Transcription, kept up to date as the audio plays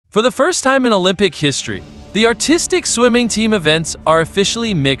For the first time in Olympic history, the artistic swimming team events are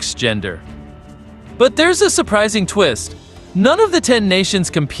officially mixed gender. But there's a surprising twist. None of the 10 nations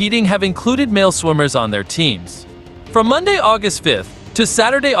competing have included male swimmers on their teams. From Monday, August 5th to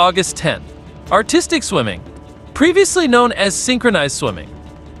Saturday, August 10th, artistic swimming, previously known as synchronized swimming,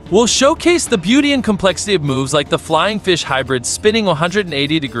 will showcase the beauty and complexity of moves like the flying fish hybrid spinning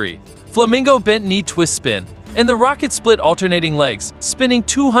 180-degree, flamingo bent knee twist spin, and the rocket split alternating legs spinning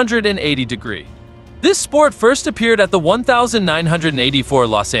 280-degree. This sport first appeared at the 1984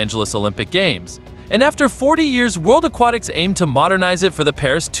 Los Angeles Olympic Games, and after 40 years, World Aquatics aimed to modernize it for the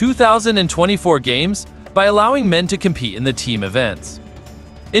Paris 2024 Games by allowing men to compete in the team events.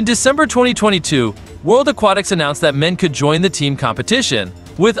 In December 2022, World Aquatics announced that men could join the team competition,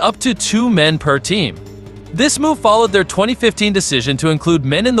 with up to 2 men per team. This move followed their 2015 decision to include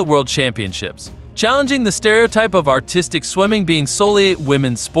men in the World Championships, challenging the stereotype of artistic swimming being solely a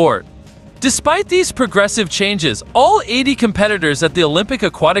women's sport. Despite these progressive changes, all 80 competitors at the Olympic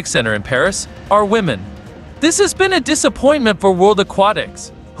Aquatic Center in Paris are women. This has been a disappointment for World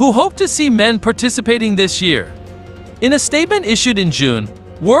Aquatics, who hope to see men participating this year. In a statement issued in June,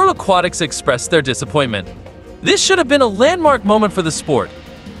 World Aquatics expressed their disappointment. This should have been a landmark moment for the sport.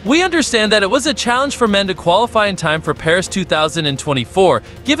 We understand that it was a challenge for men to qualify in time for Paris 2024,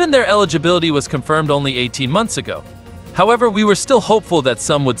 given their eligibility was confirmed only 18 months ago. However, we were still hopeful that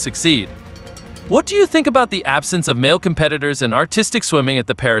some would succeed. What do you think about the absence of male competitors in artistic swimming at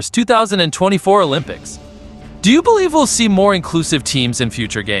the Paris 2024 Olympics? Do you believe we'll see more inclusive teams in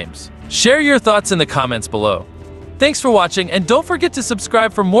future games? Share your thoughts in the comments below. Thanks for watching, and don't forget to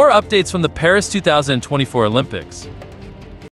subscribe for more updates from the Paris 2024 Olympics.